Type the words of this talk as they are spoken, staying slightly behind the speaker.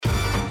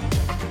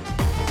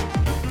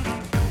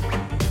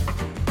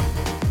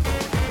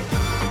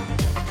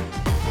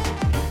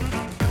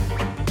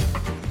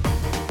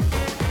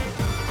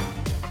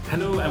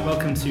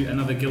welcome to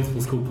another Guildhall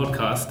School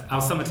podcast.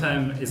 Our summer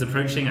term is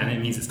approaching and it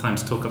means it's time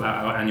to talk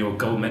about our annual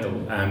gold medal,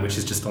 which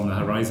is just on the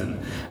horizon.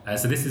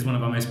 So this is one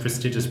of our most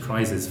prestigious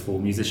prizes for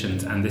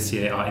musicians, and this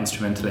year our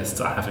instrumentalists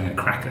are having a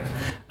cracker.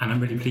 And I'm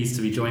really pleased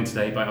to be joined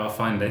today by our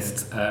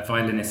finalists,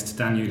 violinist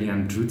Dan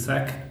Julian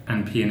Drutzak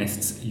and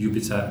pianists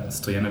Jupiter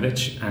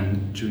Stojanovic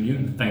and Jun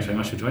Yoon. Thanks very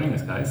much for joining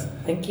us, guys.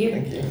 Thank you.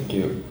 Thank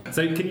you.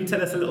 So can you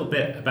tell us a little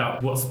bit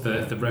about what's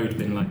the road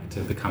been like to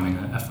becoming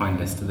a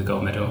finalist of the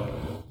gold medal?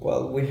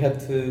 Well, we had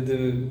to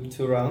do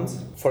 2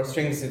 rounds. For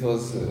strings, it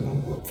was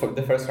for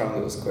the first round.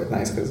 It was quite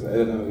nice because I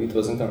don't know, it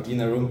wasn't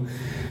in a room.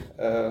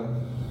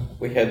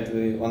 We had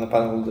on the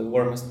panel the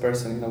warmest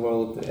person in the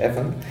world,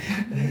 Evan,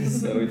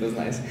 so it was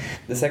nice.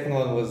 The second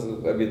one was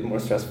a bit more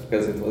stressful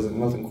because it was in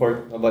Milton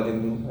Court, nobody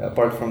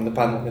apart from the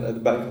panel at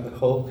the back of the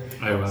hall.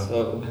 Oh, wow.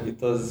 So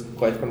it was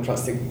quite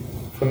contrasting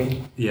for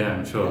me. Yeah,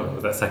 I'm sure.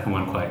 Was that second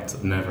one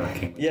quite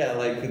nerve-wracking? Yeah,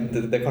 like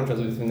the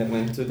contrast between them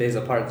went 2 days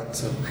apart.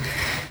 So.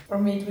 For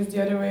me, it was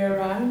the other way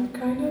around,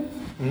 kind of.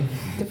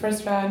 The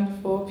first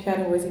round for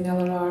piano was in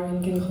LRR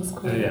in Guildhall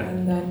School,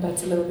 and then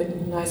that's a little bit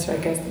nicer, I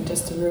guess, than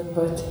just a room,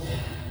 but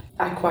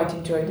I quite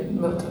enjoyed it.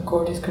 Milton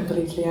Court is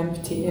completely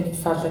empty, and it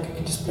felt like I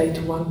could just play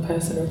to one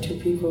person or 2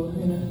 people,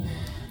 you know.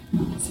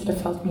 So it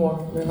felt more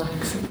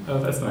relaxing. Oh,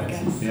 that's nice.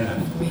 Yeah.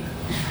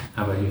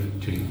 How about you,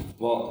 Julian?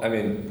 Well, I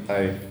mean,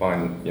 I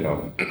find,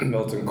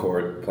 Milton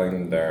Court,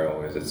 playing there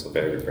always, it's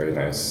very, very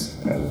nice.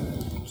 And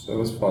so it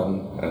was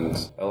fun, and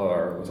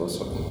LR was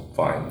also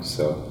fine.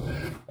 So,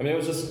 I mean, I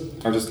just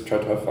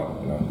tried to have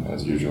fun,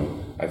 as usual.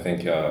 I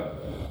think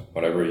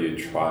whenever you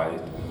try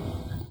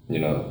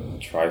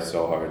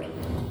so hard,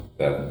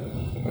 then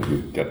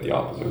you get the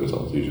opposite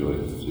result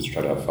usually. Just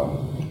try to have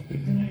fun.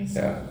 Nice.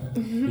 Yeah.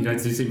 You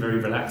guys do seem very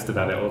relaxed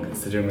about it all,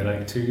 considering we're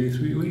like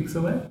 2-3 weeks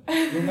away.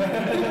 I'm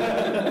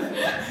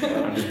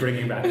just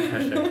bringing back the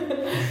pressure.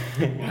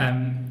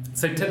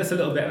 So tell us a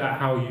little bit about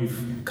how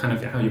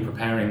you're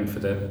preparing for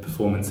the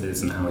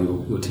performances and how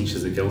your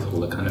teachers at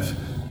Guildhall are kind of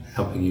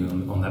helping you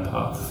on that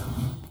path.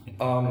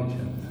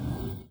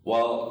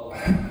 Well,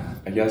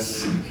 I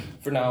guess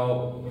for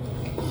now,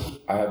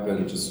 I have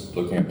been just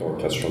looking at the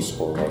orchestral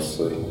score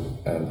mostly,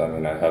 and I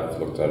mean, I have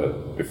looked at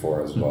it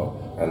before as well.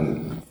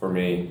 And for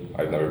me,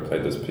 I've never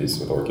played this piece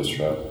with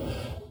orchestra,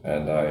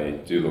 and I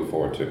do look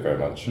forward to it very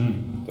much.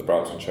 The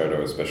Brahms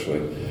Concerto especially,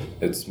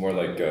 it's more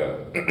like a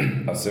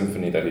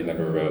symphony that he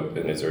never wrote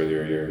in his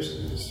earlier years.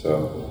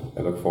 So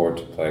I look forward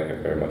to playing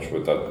it very much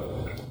with that,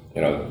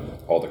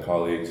 all the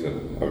colleagues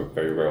and a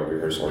very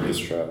well-rehearsed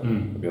orchestra.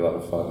 It'll be a lot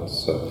of fun.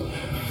 So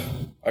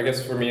I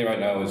guess for me right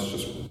now it's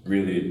just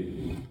really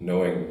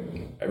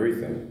knowing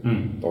everything,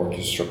 the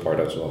orchestra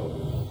part as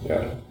well.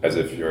 Yeah, as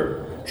if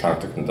you're trying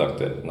to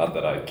conduct it. Not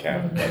that I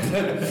can, but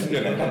have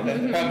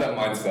that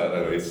mindset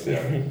at least.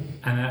 Yeah.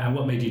 And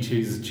what made you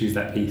choose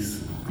that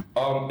piece?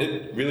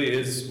 It really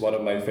is one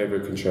of my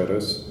favorite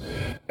concertos,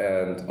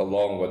 and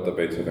along with the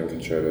Beethoven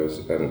concertos,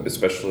 and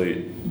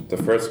especially the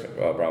first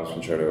Brahms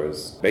concerto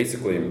is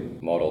basically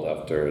modeled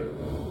after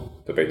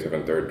the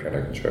Beethoven Third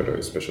Piano Concerto,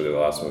 especially the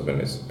last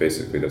movement is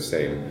basically the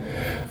same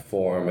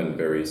form and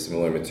very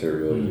similar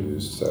material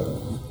used. So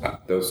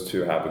those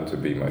two happen to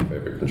be my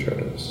favorite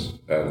concertos,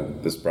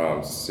 and this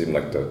Brahms seemed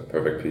like the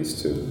perfect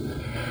piece to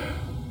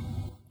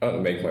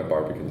make my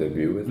Barbican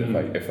debut with.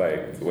 If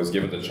I was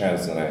given the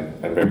chance, and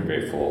I'm very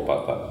grateful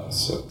about that.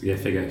 So yeah,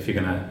 if you're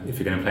gonna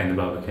play in the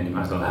Barbican, you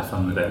might as well have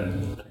fun with it.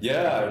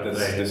 Yeah,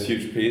 this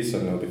huge piece,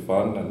 and it'll be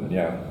fun, and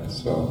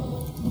so.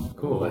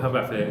 Cool. Well, how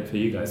about for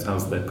you guys?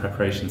 How's the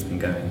preparations been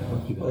going?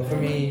 Well, for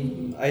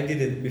me, I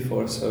did it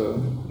before, so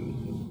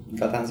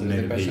that answers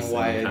the question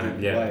why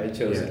I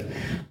chose it.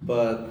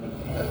 But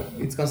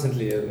it's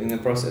constantly in a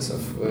process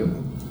of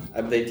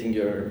updating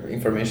your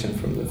information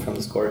from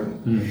the scoring.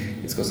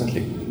 It's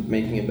constantly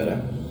making it better.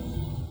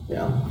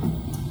 Yeah.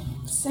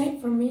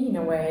 Same for me in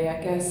a way. I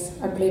guess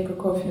I play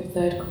Prokofiev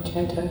Third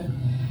Concerto,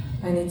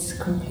 and it's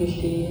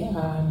completely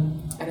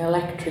an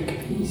electric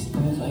piece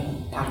that is like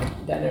packed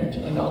with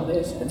energy and all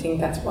this. I think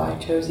that's why I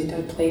chose it.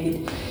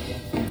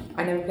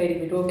 I never played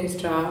it with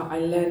orchestra. I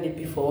learned it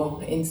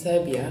before in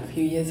Serbia a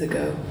few years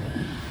ago.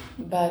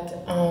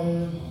 But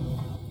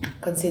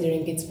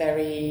considering it's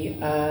very,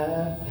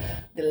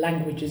 the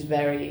language is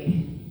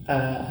very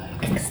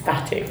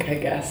ecstatic, I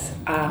guess.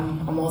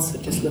 I'm also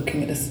just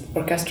looking at this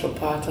orchestral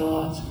part a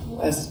lot,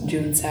 as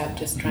June said,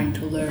 just trying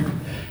to learn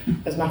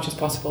as much as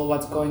possible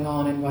what's going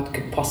on and what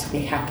could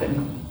possibly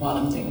happen while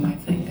I'm doing my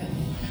thing. And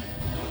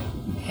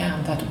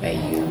yeah, that way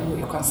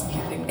you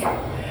constantly think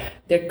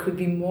there could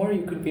be more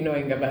you could be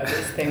knowing about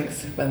these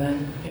things, but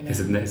then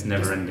it's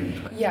never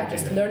ending. Yeah,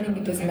 just learning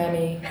it as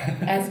many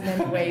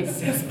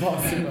ways as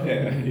possible.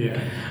 Yeah.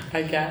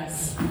 I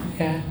guess.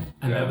 Yeah.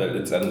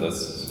 It's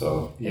endless.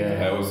 So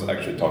I was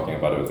actually talking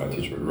about it with my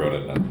teacher who wrote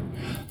it, and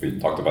we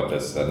talked about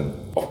this. And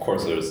of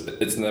course,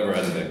 it's never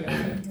ending.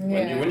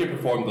 When you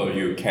perform, though,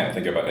 you can't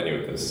think about any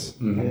of this.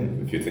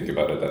 If you think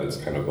about it, then it's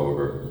kind of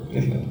over.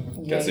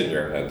 It gets in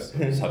your head. So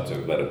you just have to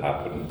let it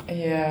happen. But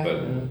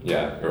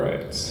yeah, you're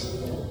right. It's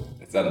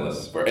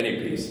endless for any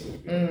piece.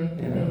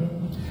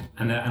 And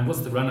And what's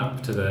the run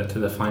up to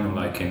the final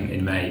like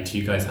in May? Do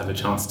you guys have a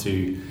chance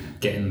to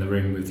get in the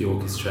room with the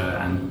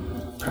orchestra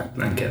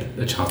and get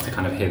a chance to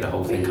kind of hear the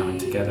whole thing coming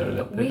together a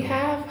little bit? We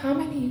have how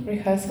many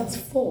rehearsals?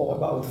 4.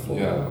 About 4.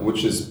 Yeah,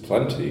 which is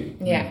plenty.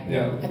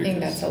 Yeah, I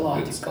think that's a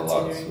lot. It's a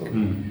lot.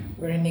 Considering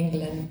we're in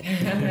England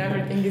and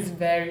everything is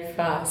very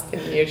fast,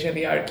 and we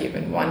usually are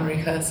given 1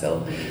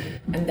 rehearsal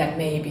and then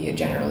maybe a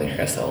general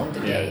rehearsal on the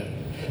day.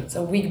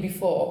 So a week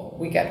before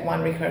we get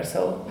 1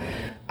 rehearsal.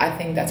 I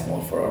think that's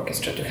more for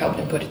orchestra to help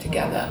them put it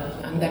together,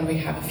 and then we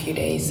have a few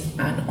days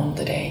and on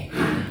the day.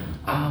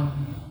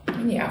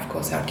 And yeah, of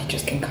course our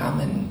teachers can come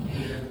and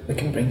we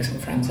can bring some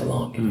friends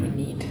along if we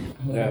need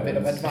a little bit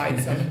of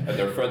advice on. And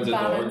they're friends in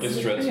the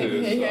orchestra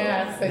too. So.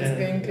 Yeah, so it's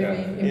going to be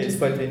interesting. It's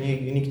quite a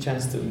unique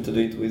chance to do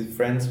it with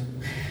friends,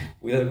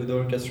 with the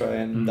orchestra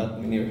and that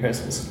many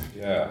rehearsals.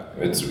 Yeah,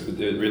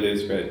 it really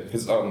is great.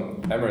 Because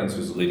Emrys,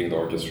 who's leading the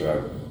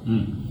orchestra,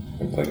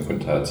 and playing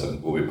quintets,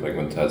 and we'll be playing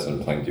quintets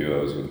and playing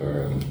duos with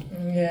her.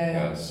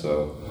 And,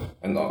 so,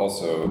 and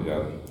also,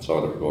 some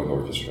other people in the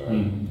orchestra.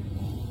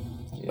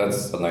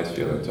 That's a nice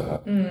feeling to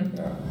have.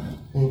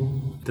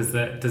 Does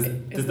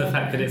the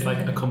fact that it's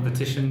like a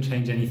competition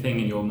change anything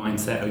in your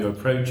mindset or your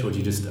approach, or do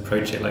you just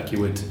approach it like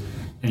you would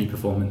any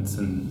performance?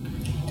 And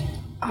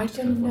I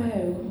don't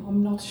know.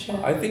 I'm not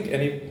sure. I think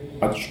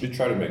we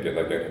try to make it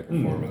like any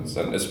performance,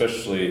 and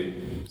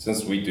especially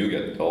since we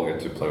do all get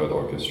to play with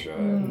orchestra.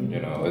 You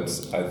know,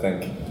 I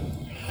think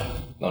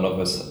none of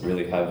us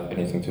really have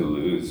anything to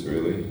lose,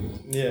 really.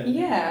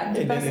 Yeah,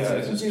 the best thing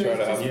to just do try is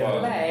to have just fun.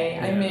 play.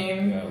 I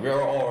mean, we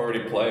are all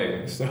already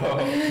playing, so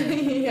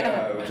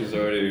which is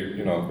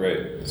already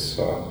great.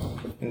 So.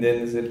 And then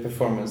there's a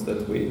performance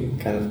that we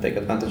kind of take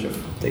advantage of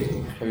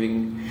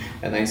having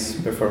a nice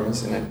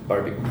performance in a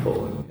Barbican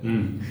Hall.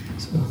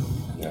 So.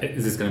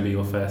 Is this going to be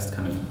your first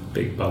kind of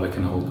big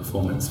Barbican Hall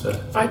performance? For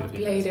I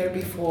played there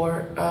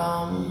before,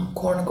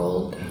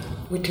 Korngold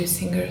with 2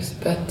 singers,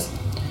 but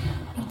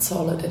not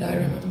solo that I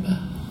remember.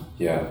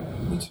 Yeah,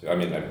 me too. I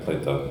mean, I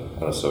played the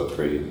NSO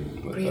Pre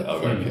with the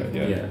Elgar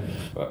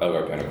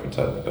Elgar Piano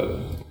Quintet,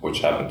 which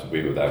happened to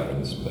be with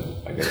Emrys, but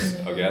I guess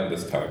again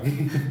this time.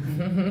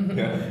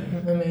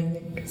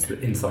 Amazing. It's the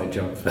inside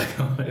job.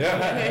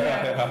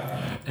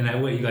 Yeah. And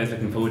what are you guys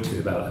looking forward to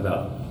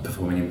about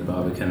performing in the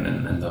Barbican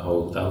and the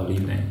whole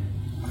evening?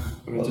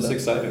 I mean, just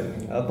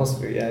exciting.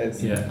 Atmosphere,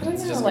 it's I don't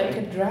know, just like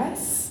a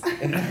dress.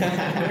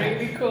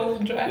 Really cool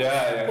dress.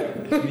 Yeah.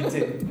 Me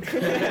too.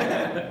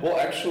 Well,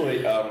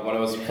 actually, when I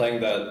was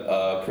playing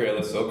that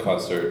pre-LSO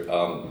concert,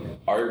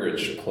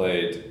 Argerich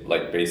played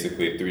like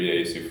basically 3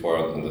 days before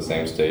on the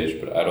same stage,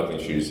 but I don't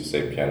think she used the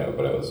same piano,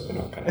 but I was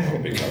kind of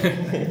hoping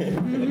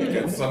to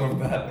get some of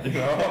that,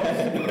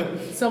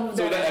 Some of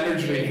that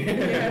energy.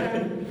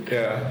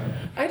 Yeah.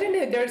 I don't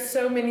know, there's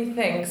so many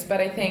things,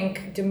 but I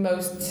think the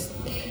most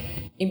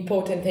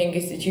important thing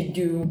is that you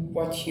do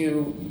what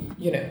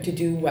to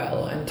do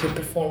well and to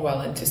perform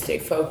well and to stay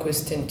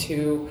focused and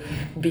to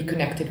be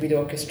connected with the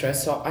orchestra.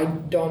 So I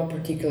don't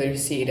particularly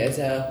see it as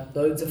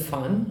loads of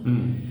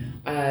fun.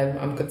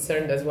 I'm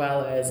concerned as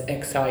well as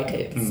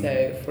excited.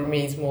 So for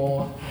me, it's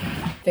more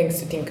things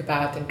to think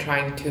about and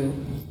trying to,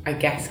 I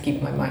guess,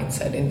 keep my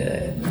mindset in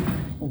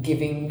the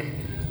giving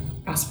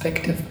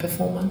aspect of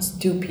performance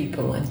to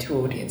people and to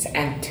audience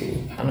and to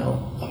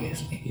panel,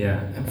 obviously.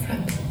 Yeah. And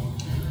friends.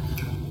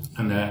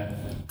 And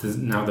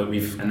now that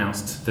we've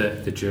announced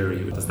the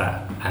jury, does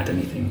that add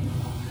anything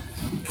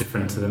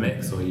different to the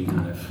mix, or are you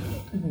kind of...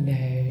 No. I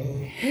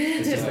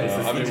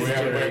mean,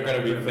 we're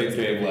going to be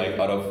thinking, like,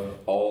 out of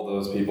all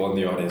those people in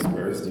the audience,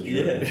 where is the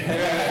jury?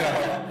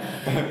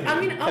 I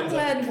mean, I'm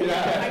glad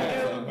I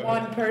know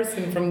one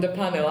person from the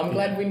panel. I'm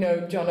glad we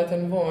know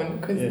Jonathan Vaughan,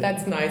 because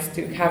that's nice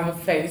to have a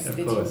face that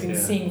you've been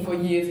seeing for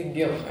years in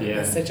Guildford.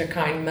 He's such a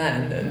kind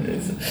man, and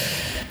it's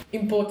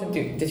important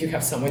that you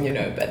have someone you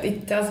know, but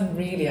it doesn't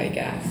really, I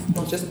guess.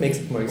 It just makes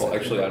it more exciting. Well,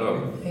 actually, I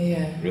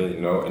don't really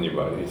know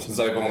anybody, since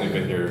I've only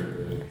been here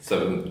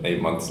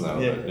 7-8 months now.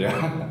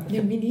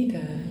 Yeah, me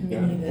neither.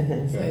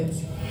 So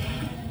it's...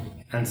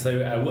 And so,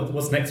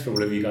 what's next for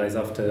all of you guys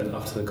after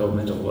the gold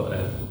medal? What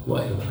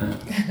are your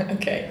plans?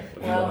 Okay,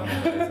 well,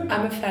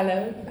 I'm a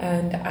fellow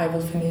and I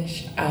will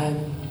finish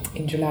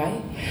in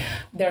July.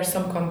 There are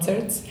some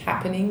concerts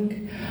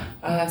happening,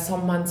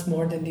 some months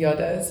more than the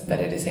others, but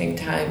at the same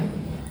time,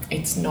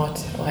 it's not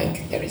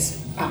like there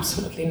is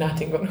absolutely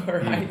nothing on the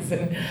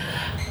horizon.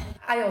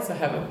 I also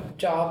have a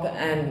job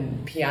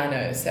and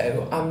piano,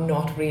 so I'm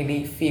not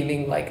really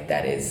feeling like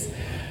that is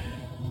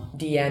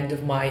the end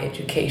of my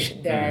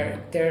education.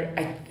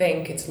 I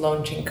think it's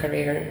launching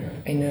career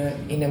in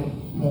a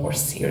more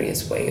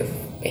serious way of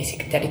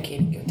basically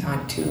dedicating your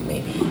time to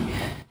maybe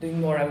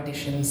doing more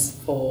auditions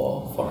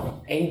for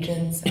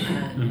agents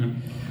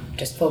and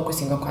just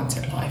focusing on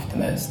concert life the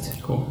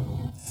most. Cool.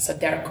 So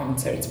there are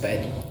concerts, but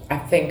I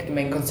think the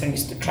main concern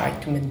is to try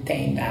to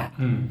maintain that.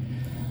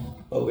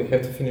 Well, we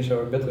have to finish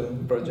our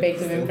Beethoven project.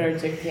 Beethoven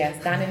project,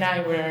 yes. Dan and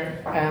I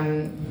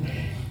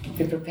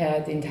we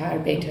prepared the entire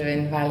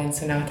Beethoven violin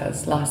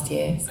sonatas last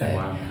year.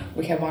 So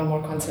we have one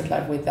more concert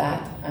live with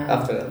that.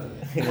 After that.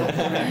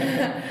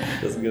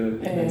 That's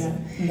good.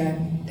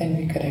 Then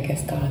we could, I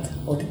guess, start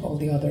all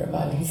the other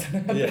violins.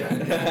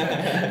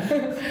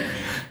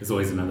 There's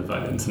always another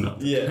violin to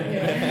not.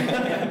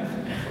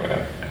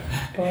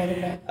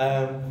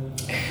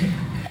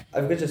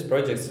 I've got this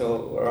project,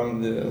 so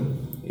around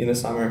in the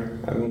summer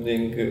I'm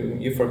doing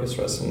youth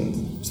orchestras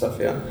and stuff.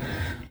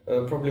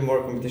 Probably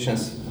more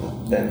competitions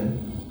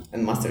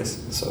and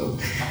masters. So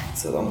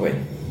it's a long way.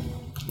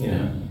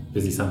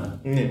 Busy summer.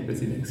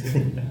 Busy next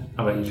year.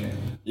 How about you, Jane?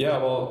 Yeah,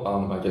 well,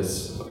 I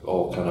guess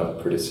all kind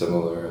of pretty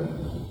similar.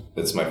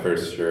 It's my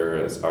first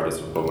year as artist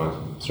diploma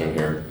student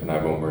here, and I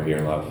have 1 more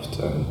year left.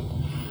 And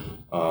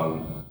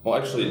well,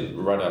 actually,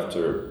 right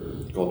after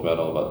gold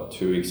medal, about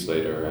 2 weeks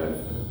later, I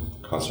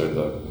concert at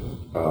the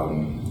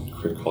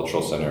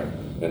Cultural Centre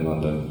in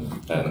London,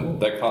 and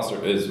that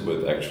concert is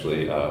with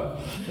actually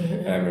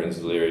Amarin,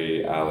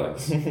 Leary,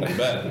 Alex, and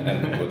Ben,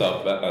 and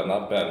without Ben,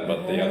 not Ben,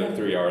 but the other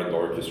 3 are in the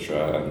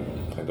orchestra, and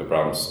like the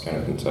Brahms kind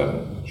of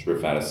quintet,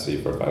 Schubert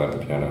Fantasy for violin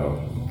and piano,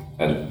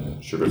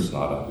 and Schubert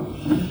Sonata.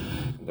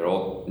 They're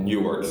all new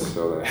works,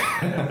 so I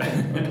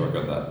have to work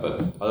on that.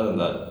 But other than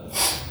that,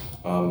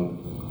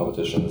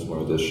 competitions, more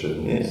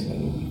auditions,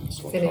 and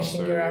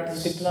finishing your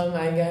artist diploma,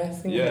 I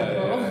guess.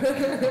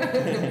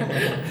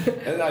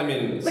 And I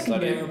mean,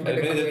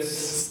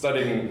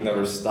 studying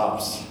never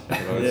stops.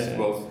 It's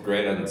both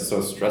great and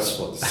so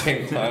stressful at the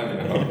same time.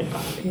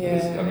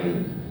 I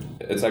mean,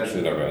 it's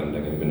actually never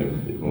ending.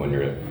 Even when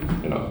you're,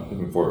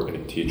 looking for any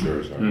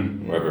teachers or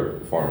whoever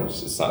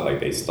performers, it's not like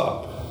they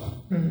stop.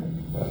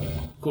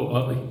 Cool.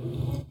 Well,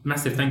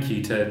 massive thank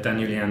you to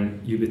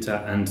Danulian,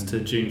 Jupiter, and to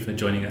June for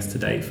joining us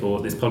today for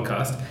this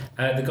podcast.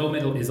 The gold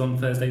medal is on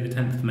Thursday, the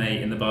 10th of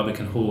May in the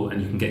Barbican Hall,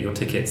 and you can get your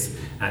tickets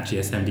at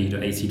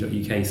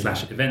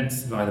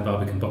gsmd.ac.uk/events via the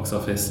Barbican box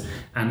office.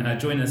 And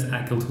join us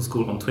at Guildhall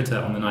School on Twitter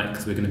on the night,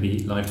 because we're going to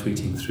be live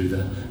tweeting through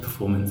the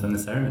performance and the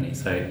ceremony.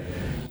 So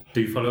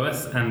do follow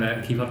us and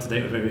keep up to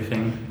date with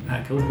everything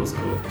at Guildhall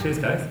School. Cheers,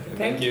 guys.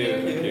 Thank you.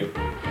 Thank you.